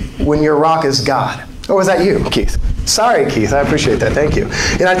dissipate when your rock is God. Or was that you, Keith? Sorry, Keith. I appreciate that. Thank you.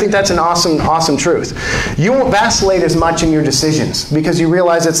 And I think that's an awesome truth. You won't vacillate as much in your decisions because you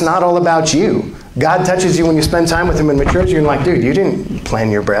realize it's not all about you. God touches you when you spend time with him in maturity. You're like, dude, you didn't plan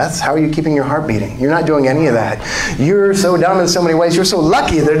your breath. How are you keeping your heart beating? You're not doing any of that. You're so dumb in so many ways. You're so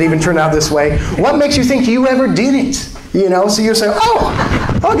lucky that it even turned out this way. What makes you think you ever did it? So you're saying,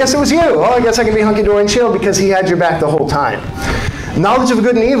 I guess it was you. I guess I can be hunky-dory and chill because he had your back the whole time. Knowledge of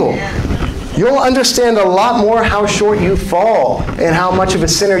good and evil. You'll understand a lot more how short you fall and how much of a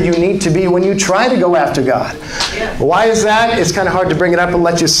sinner you need to be when you try to go after God. Why is that? It's kind of hard to bring it up, but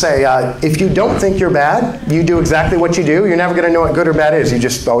let's just say, if you don't think you're bad, you do exactly what you do, you're never going to know what good or bad is. You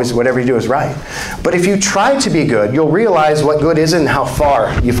just always, whatever you do is right. But if you try to be good, you'll realize what good is and how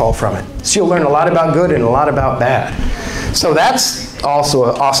far you fall from it. So you'll learn a lot about good and a lot about bad. So that's also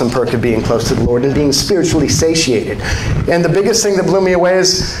an awesome perk of being close to the Lord and being spiritually satiated. And the biggest thing that blew me away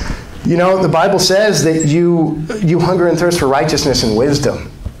is, the Bible says that you hunger and thirst for righteousness and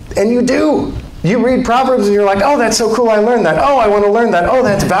wisdom. And you do. You read Proverbs and you're like, oh, that's so cool, I learned that. Oh, I want to learn that. Oh,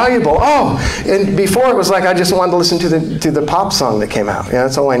 that's valuable. Oh, and before it was like I just wanted to listen to the pop song that came out.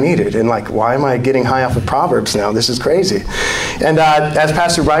 That's all I needed. And like, why am I getting high off of Proverbs now? This is crazy. And as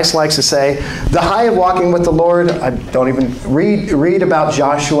Pastor Bryce likes to say, the high of walking with the Lord, I don't even read about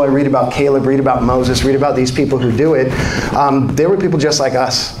Joshua, read about Caleb, read about Moses, read about these people who do it. They were people just like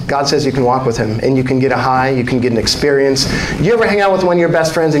us. God says you can walk with him and you can get a high, you can get an experience. You ever hang out with one of your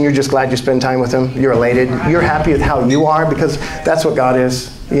best friends and you're just glad you spend time with them? You're elated. You're happy with how you are because that's what God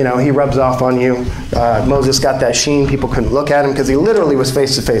is. He rubs off on you. Moses got that sheen. People couldn't look at him because he literally was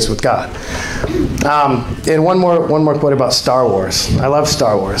face to face with God. And one more quote about Star Wars. I love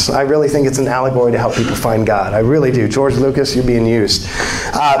Star Wars. I really think it's an allegory to help people find God. I really do. George Lucas, you're being used.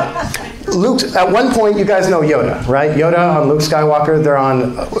 Luke, at one point, you guys know Yoda, right? Yoda on Luke Skywalker. They're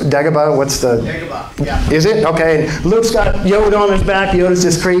on Dagobah. Dagobah, yeah. Is it? Okay. And Luke's got Yoda on his back. Yoda's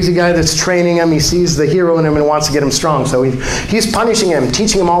this crazy guy that's training him. He sees the hero in him and wants to get him strong. So he's punishing him,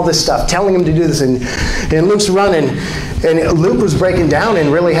 teaching him all this stuff, telling him to do this. And Luke's running. And Luke was breaking down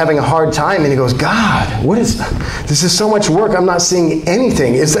and really having a hard time. And he goes, God, what is this? Is so much work. I'm not seeing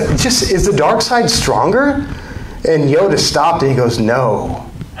anything. Is the dark side stronger? And Yoda stopped and he goes, No.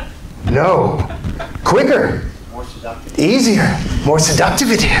 Quicker. More seductive. Easier. More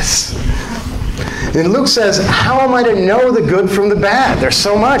seductive it is. And Luke says, how am I to know the good from the bad? There's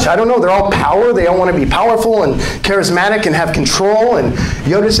so much. I don't know. They're all power. They all want to be powerful and charismatic and have control. And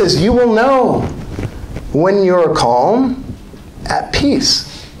Yoda says, you will know when you're calm, at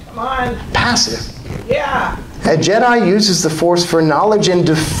peace. Come on. Passive. Yeah. A Jedi uses the Force for knowledge and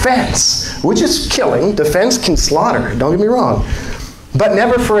defense, which is killing. Defense can slaughter. Don't get me wrong. But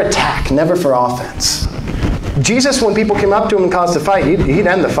never for attack, never for offense. Jesus, when people came up to him and caused a fight, he'd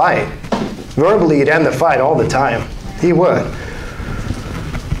end the fight. Verbally, he'd end the fight all the time. He would.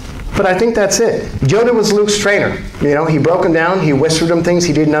 But I think that's it. Yoda was Luke's trainer. You know, he broke him down. He whispered him things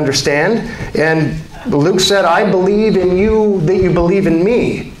he didn't understand. And Luke said, I believe in you that you believe in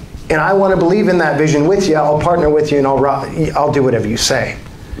me. And I want to believe in that vision with you. I'll partner with you and I'll do whatever you say.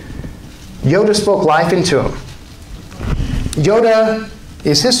 Yoda spoke life into him. Yoda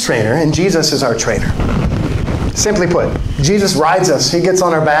is his trainer and Jesus is our trainer. Simply put, Jesus rides us. He gets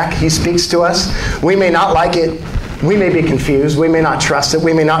on our back. He speaks to us. We may not like it. We may be confused. We may not trust it.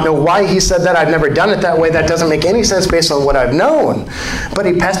 We may not know why he said that. I've never done it that way. That doesn't make any sense based on what I've known. But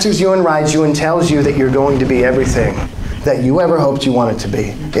he pesters you and rides you and tells you that you're going to be everything that you ever hoped you wanted to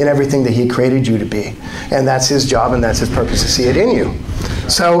be, and everything that he created you to be. And that's his job and that's his purpose, to see it in you.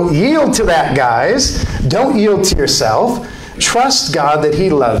 So yield to that, guys. Don't yield to yourself. Trust God that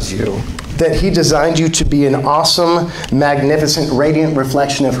he loves you, that he designed you to be an awesome, magnificent, radiant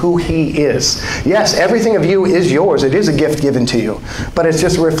reflection of who he is. Yes, everything of you is yours. It is a gift given to you. But it's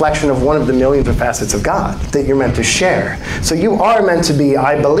just a reflection of one of the millions of facets of God that you're meant to share. So you are meant to be,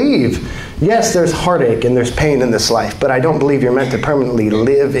 I believe, yes, there's heartache and there's pain in this life, but I don't believe you're meant to permanently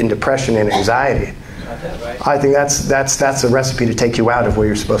live in depression and anxiety. I think that's a recipe to take you out of where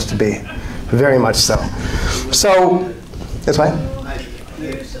you're supposed to be. Very much so. So, that's why?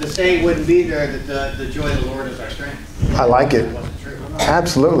 The saying wouldn't be there that the joy of the Lord is our strength. I like it.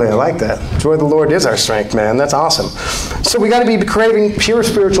 Absolutely, I like that. Joy of the Lord is our strength, man. That's awesome. So we got to be craving pure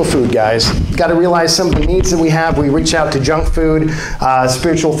spiritual food, guys. Got to realize some of the needs that we have. We reach out to junk food,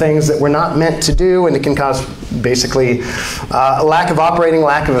 spiritual things that we're not meant to do, and it can cause basically a lack of operating,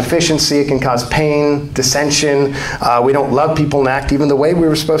 lack of efficiency. It can cause pain, dissension. We don't love people and act even the way we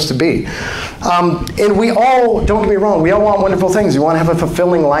were supposed to be. And we all, don't get me wrong, we all want wonderful things. We want to have a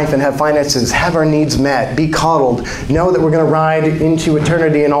fulfilling life and have finances, have our needs met, be coddled, know that we're going to ride into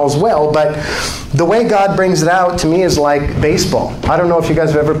eternity and all's well. But the way God brings it out to me is like baseball. I don't know if you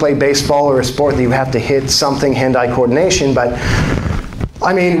guys have ever played baseball or a sport that you have to hit something, hand-eye coordination, but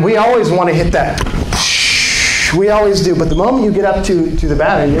I mean, we always want to hit that. We always do, but the moment you get up to the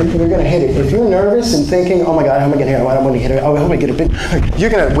batter, you're going to hit it. If you're nervous and thinking, oh my God, how am I going to hit it? I'm going to hit it. Oh, how am I going to get it? You're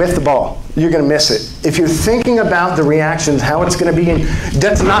going to whiff the ball. You're going to miss it. If you're thinking about the reactions, how it's going to be, and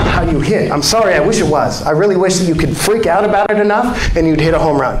that's not how you hit. I'm sorry, I wish it was. I really wish that you could freak out about it enough and you'd hit a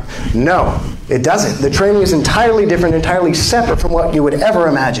home run. No, it doesn't. The training is entirely different, entirely separate from what you would ever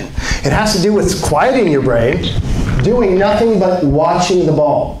imagine. It has to do with quieting your brain, doing nothing but watching the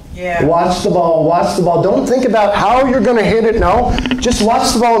ball. Yeah. Watch the ball, watch the ball. Don't think about how you're going to hit it. No, just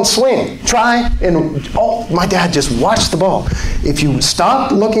watch the ball and swing. Try and, oh, my dad, just watch the ball. If you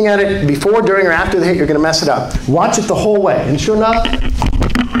stop looking at it before, during, or after the hit, you're going to mess it up. Watch it the whole way. And sure enough,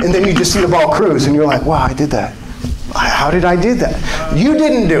 and then you just see the ball cruise, and you're like, wow, I did that. How did I do that? You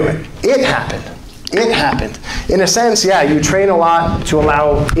didn't do it. It happened. It happened. In a sense, yeah, you train a lot to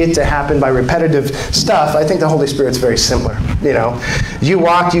allow it to happen by repetitive stuff. I think the Holy Spirit's very similar. You know, you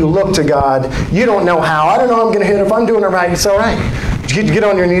walk, you look to God. You don't know how. I don't know how I'm going to hit. If I'm doing it right, it's all right. Get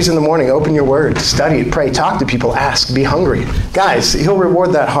on your knees in the morning, open your word, study it, pray, talk to people, ask, be hungry. Guys, he'll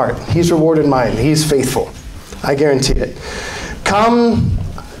reward that heart. He's rewarded mine. He's faithful. I guarantee it. Come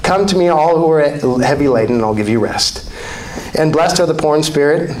to me, all who are heavy laden, and I'll give you rest. And blessed are the poor in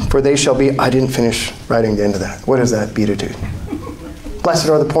spirit, for they shall be... I didn't finish writing the end of that. What is that beatitude? Blessed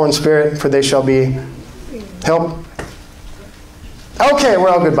are the poor in spirit, for they shall be... Help? Okay, we're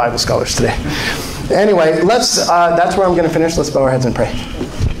all good Bible scholars today. Anyway, that's where I'm going to finish. Let's bow our heads and pray.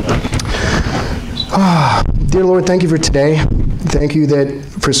 Dear Lord, thank you for today. Thank you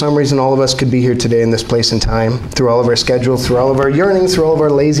that for some reason all of us could be here today in this place and time, through all of our schedules, through all of our yearnings, through all of our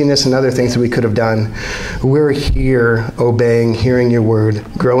laziness and other things that we could have done. We're here obeying, hearing your word,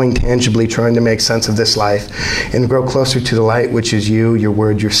 growing tangibly, trying to make sense of this life, and grow closer to the light, which is you, your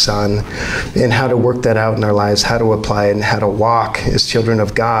word, your son, and how to work that out in our lives, how to apply it, and how to walk as children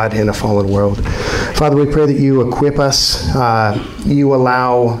of God in a fallen world. Father, we pray that you equip us, you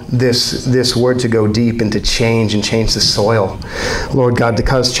allow this word to go deep and to change the soil. Lord God, to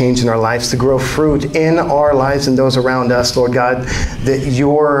cause change in our lives, to grow fruit in our lives and those around us, Lord God, that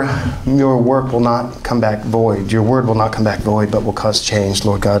your work will not come back void. Your word will not come back void, but will cause change,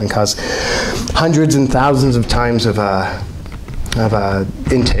 Lord God, and cause hundreds and thousands of times of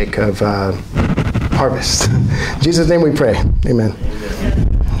intake of harvest. In Jesus' name we pray. Amen.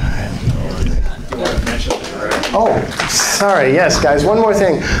 Oh, sorry. Yes, guys. One more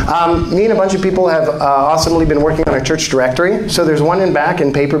thing. Me and a bunch of people have awesomely been working on our church directory. So there's one in back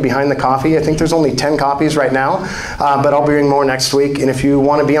in paper behind the coffee. I think there's only 10 copies right now, but I'll be bringing more next week. And if you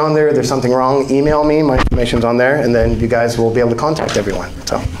want to be on there, there's something wrong, email me. My information's on there, and then you guys will be able to contact everyone.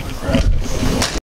 So.